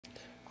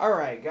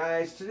Alright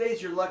guys,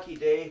 today's your lucky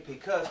day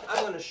because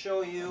I'm going to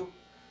show you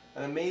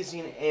an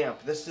amazing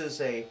amp. This is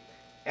a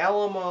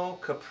Alamo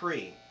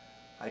Capri.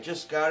 I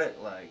just got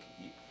it like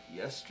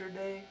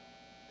yesterday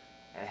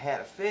and I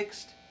had it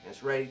fixed and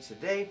it's ready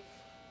today.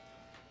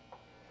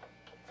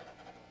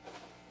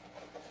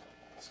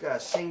 It's got a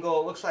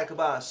single, looks like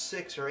about a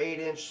 6 or 8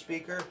 inch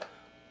speaker.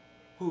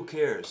 Who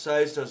cares?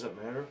 Size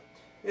doesn't matter.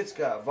 It's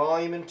got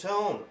volume and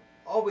tone.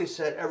 Always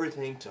set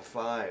everything to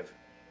 5.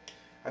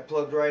 I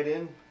plugged right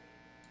in.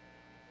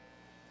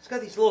 It's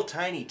got these little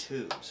tiny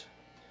tubes.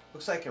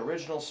 Looks like an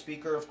original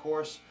speaker, of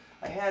course.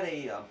 I had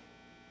a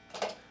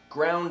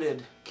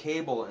grounded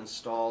cable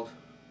installed.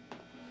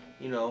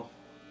 You know,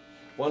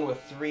 one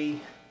with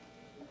 3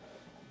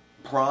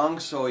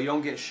 prongs so you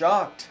don't get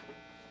shocked.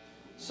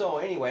 So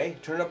anyway,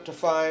 turn it up to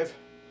 5.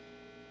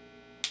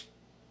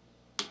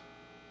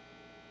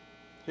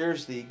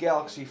 Here's the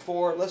Galaxy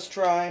 4. Let's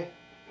try.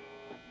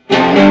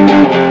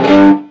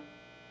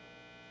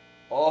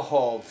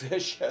 Oh,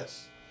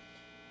 vicious.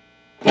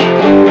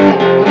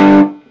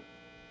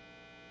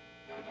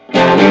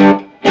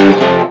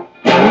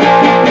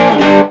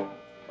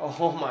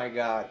 Oh my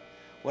God.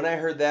 When I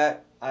heard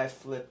that, I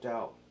flipped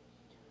out.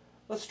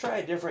 Let's try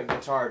a different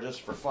guitar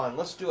just for fun.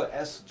 Let's do a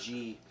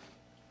SG.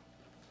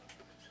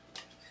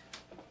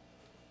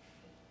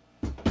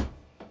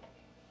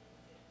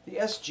 The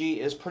SG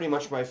is pretty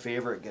much my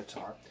favorite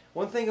guitar.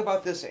 One thing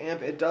about this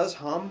amp, it does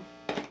hum,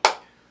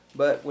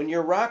 but when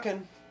you're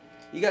rocking,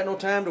 you got no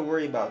time to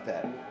worry about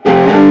that.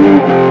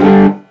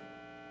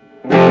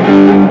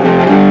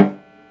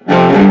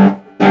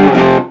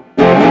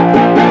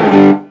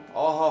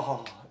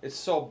 Oh, it's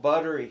so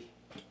buttery.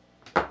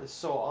 It's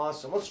so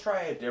awesome. Let's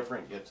try a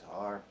different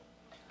guitar.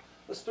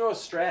 Let's throw a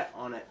Strat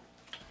on it.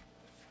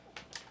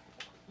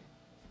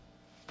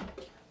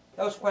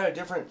 That was quite a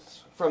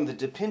difference from the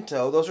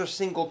DePinto. Those are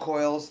single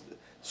coils.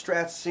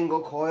 Strat's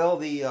single coil.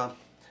 The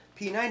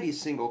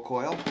P90's single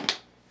coil.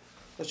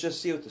 Let's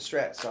just see what the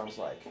Strat sounds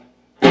like.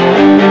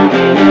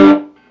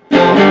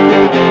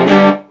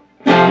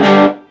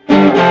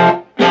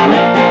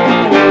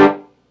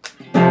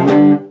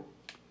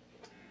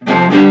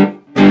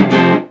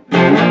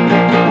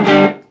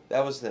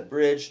 That was the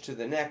bridge to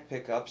the neck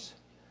pickups.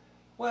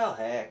 Well,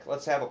 heck,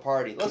 let's have a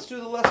party. Let's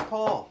do the Les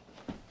Paul.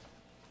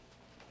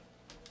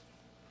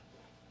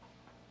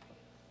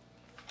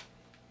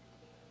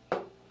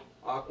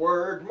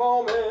 Awkward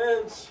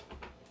moments.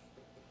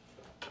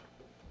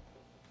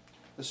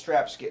 The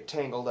straps get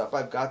tangled up.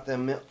 I've got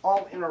them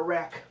all in a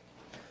rack.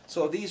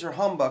 So these are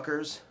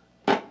humbuckers.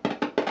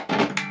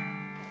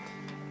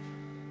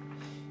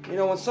 You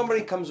know, when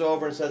somebody comes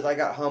over and says, I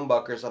got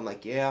humbuckers, I'm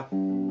like, yeah,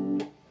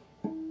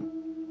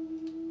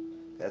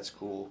 that's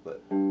cool,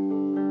 but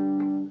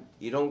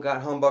you don't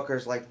got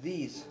humbuckers like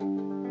these.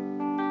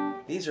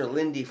 These are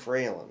Lindy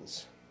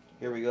Fralins.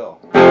 Here we go.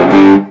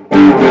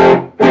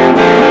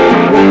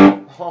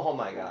 Oh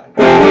my God.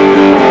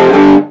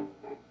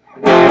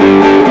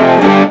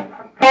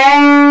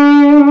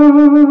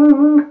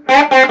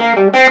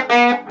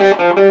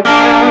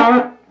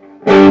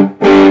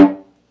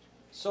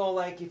 So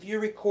like if you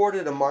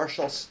recorded a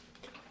Marshall,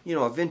 you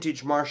know, a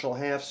vintage Marshall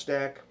half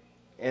stack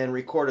and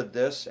recorded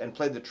this and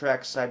played the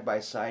tracks side by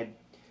side,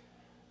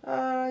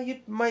 you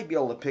might be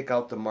able to pick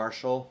out the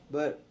Marshall,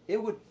 but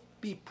it would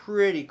be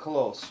pretty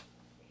close.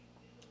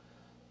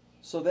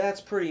 So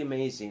that's pretty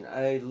amazing.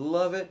 I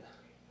love it.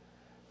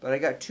 But I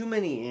got too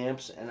many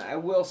amps, and I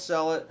will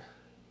sell it.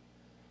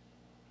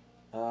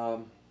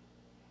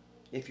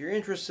 If you're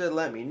interested,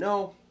 let me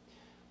know.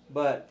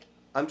 But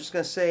I'm just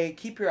gonna say,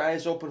 keep your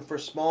eyes open for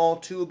small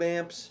tube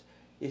amps.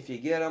 If you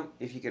get them,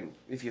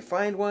 if you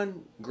find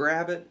one,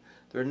 grab it.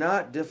 They're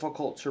not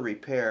difficult to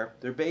repair.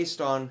 They're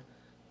based on,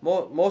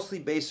 mostly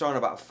based on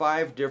about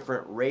 5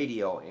 different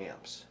radio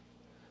amps.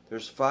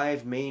 There's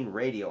 5 main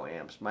radio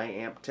amps. My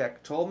amp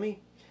tech told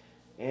me,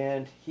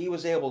 and he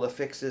was able to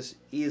fix this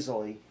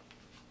easily.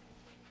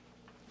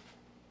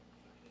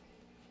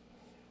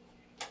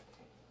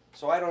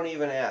 So I don't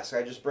even ask.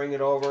 I just bring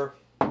it over.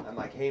 I'm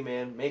like, hey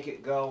man, make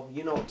it go.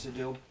 You know what to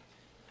do.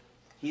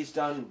 He's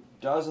done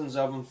dozens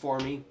of them for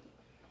me.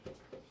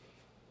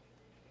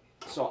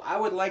 So I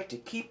would like to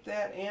keep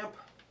that amp,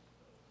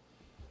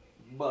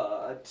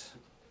 but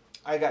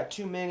I got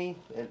too many,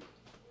 and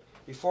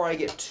before I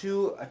get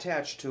too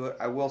attached to it,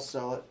 I will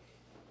sell it.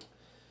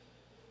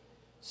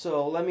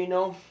 So let me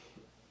know.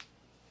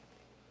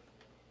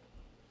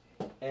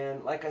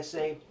 And like I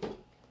say,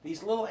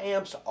 these little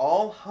amps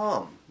all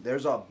hum.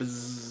 There's a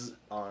bzzz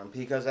on them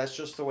because that's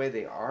just the way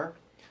they are.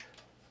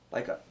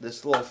 Like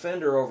this little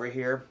Fender over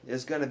here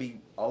is going to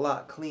be a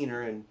lot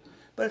cleaner,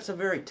 but it's a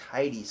very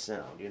tidy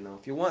sound. You know,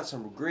 if you want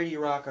some gritty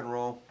rock and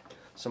roll,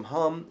 some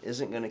hum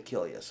isn't going to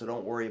kill you, so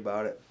don't worry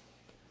about it.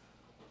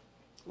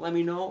 Let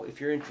me know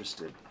if you're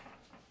interested.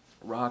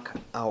 Rock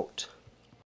out.